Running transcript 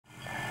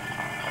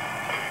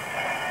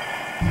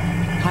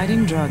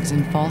Hiding drugs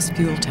in false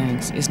fuel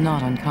tanks is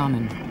not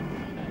uncommon.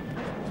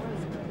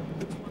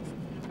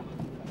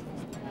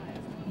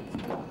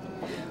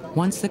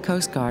 Once the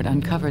Coast Guard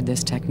uncovered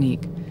this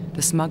technique,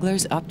 the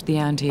smugglers upped the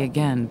ante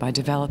again by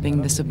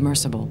developing the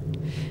submersible,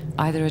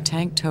 either a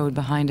tank towed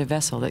behind a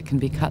vessel that can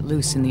be cut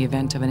loose in the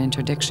event of an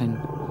interdiction,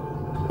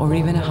 or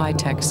even a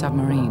high-tech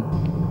submarine.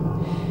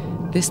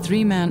 This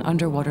three-man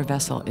underwater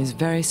vessel is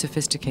very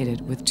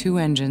sophisticated with 2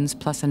 engines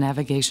plus a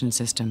navigation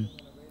system.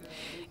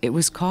 It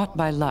was caught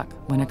by luck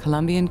when a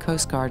Colombian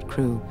Coast Guard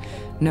crew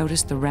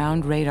noticed the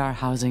round radar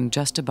housing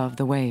just above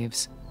the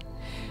waves.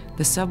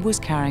 The sub was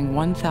carrying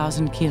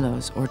 1,000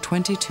 kilos or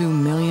 $22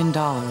 million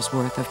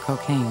worth of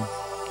cocaine.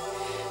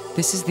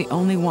 This is the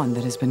only one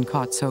that has been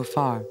caught so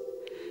far,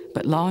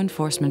 but law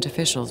enforcement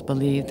officials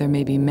believe there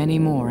may be many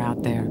more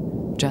out there,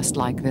 just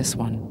like this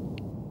one.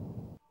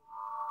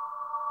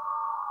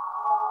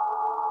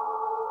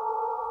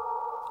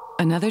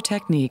 Another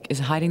technique is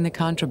hiding the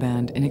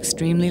contraband in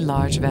extremely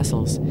large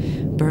vessels,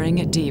 burying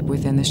it deep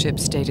within the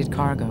ship's stated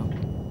cargo.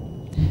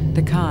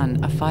 The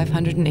Khan, a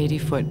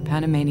 580-foot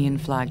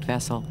Panamanian-flagged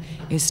vessel,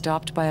 is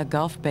stopped by a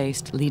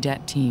Gulf-based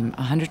Lidet team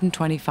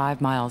 125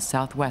 miles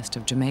southwest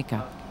of Jamaica.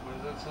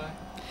 What does that say?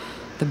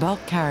 The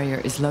bulk carrier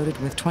is loaded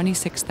with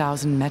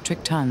 26,000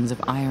 metric tons of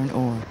iron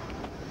ore.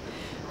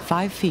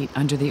 5 feet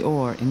under the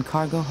ore in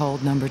cargo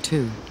hold number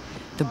 2,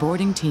 the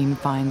boarding team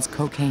finds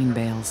cocaine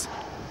bales.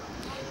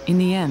 In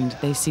the end,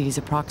 they seize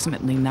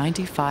approximately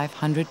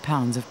 9,500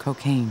 pounds of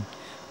cocaine,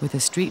 with a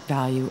street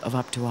value of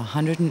up to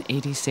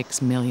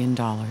 $186 million.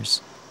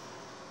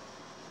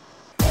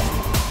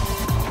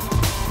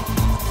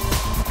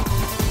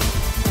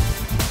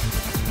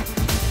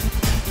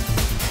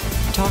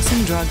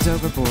 Tossing drugs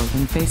overboard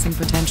when facing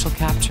potential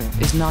capture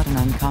is not an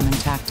uncommon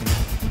tactic,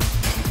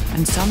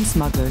 and some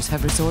smugglers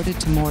have resorted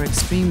to more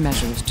extreme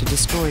measures to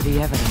destroy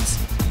the evidence,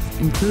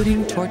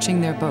 including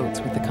torching their boats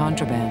with the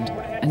contraband,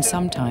 and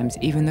sometimes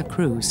even the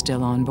crew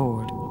still on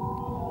board.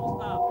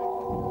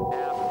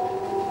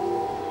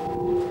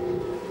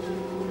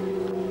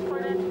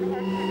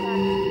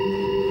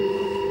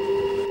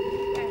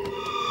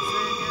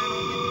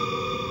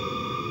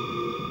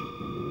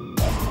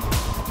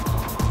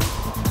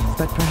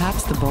 But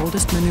perhaps the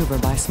boldest maneuver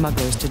by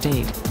smugglers to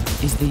date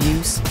is the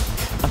use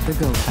of the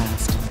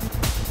go-fast.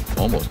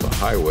 Almost a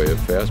highway of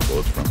fast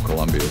boats from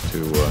Colombia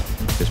to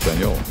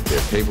Hispaniola.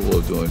 They're capable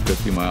of doing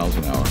 50 miles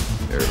an hour.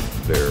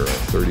 They're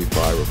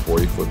 35 or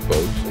 40-foot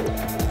boats.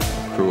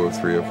 A crew of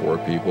 3 or 4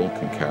 people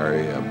can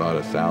carry about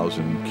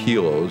 1,000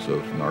 kilos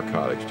of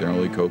narcotics,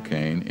 generally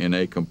cocaine, in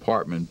a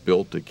compartment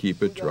built to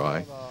keep it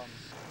dry.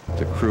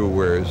 The crew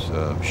wears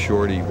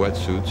shorty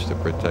wetsuits to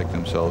protect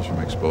themselves from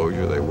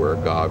exposure. They wear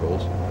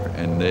goggles,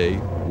 and they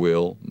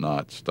will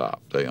not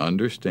stop. They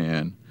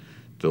understand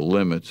the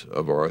limits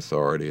of our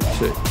authority at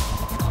sea.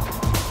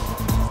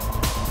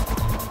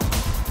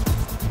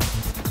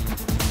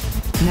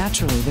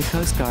 Naturally, the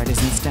Coast Guard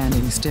isn't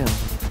standing still.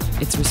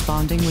 It's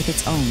responding with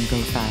its own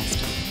go-fast.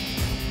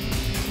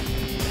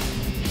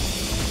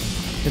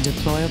 The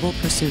Deployable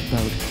Pursuit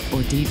Boat,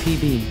 or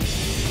DPB.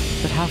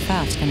 But how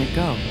fast can it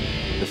go?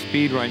 The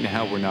speed right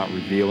now we're not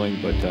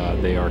revealing, but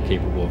they are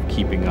capable of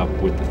keeping up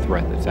with the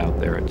threat that's out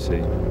there at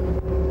sea.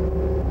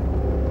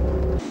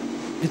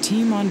 The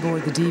team on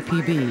board the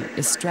DPB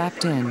is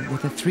strapped in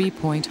with a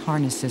 3-point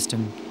harness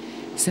system,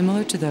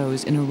 similar to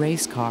those in a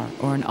race car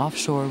or an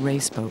offshore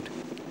race boat.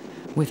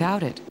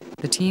 Without it,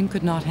 the team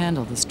could not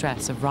handle the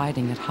stress of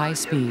riding at high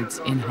speeds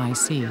in high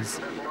seas.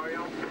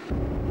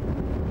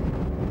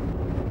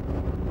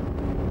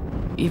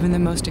 Even the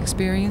most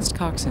experienced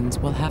coxswains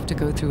will have to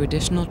go through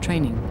additional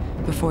training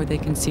before they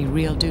can see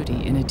real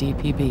duty in a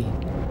DPB.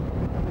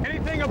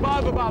 Anything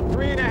above about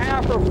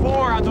 3.5 or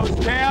 4 on those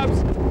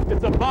tabs,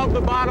 it's above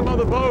the bottom of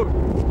the boat.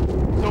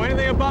 So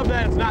anything above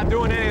that, it's not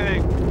doing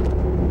anything.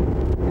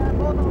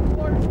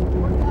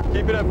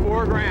 Keep it at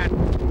 4 grand.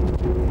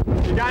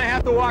 You gotta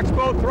have to watch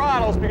both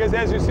throttles because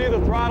as you see, the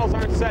throttles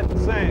aren't set the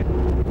same.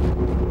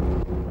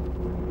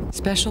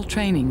 Special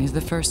training is the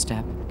first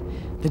step.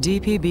 The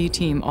DPB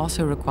team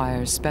also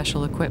requires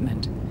special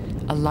equipment,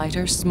 a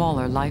lighter,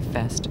 smaller life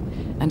vest,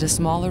 and a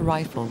smaller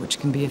rifle which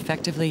can be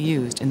effectively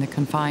used in the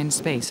confined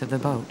space of the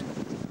boat.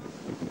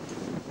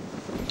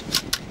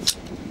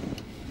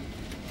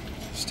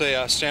 It's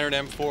a standard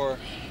M4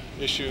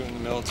 issue in the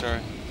military.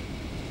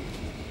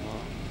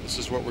 This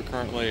is what we're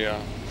currently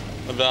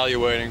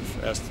evaluating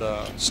as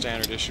the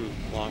standard issue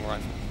long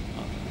rifle.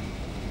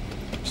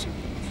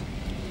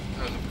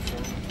 How does it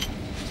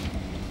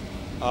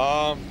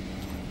perform?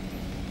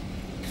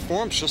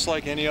 Performs just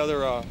like any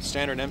other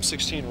standard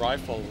M16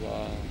 rifle.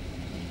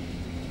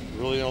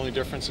 Really the only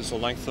difference is the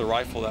length of the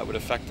rifle that would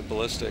affect the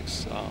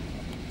ballistics.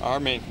 Our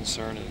main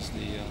concern is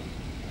the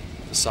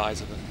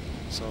size of it.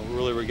 So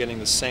really we're getting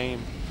the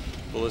same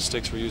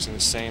ballistics, we're using the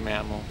same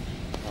ammo.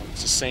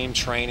 It's the same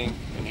training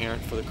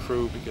inherent for the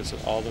crew because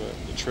of all the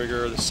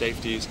trigger, the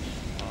safeties,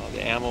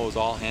 the ammo is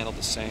all handled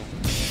the same.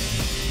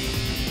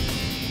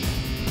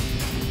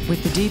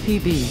 With the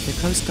DPB, the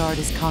Coast Guard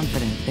is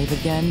confident they've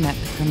again met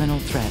the criminal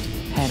threat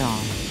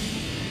head-on.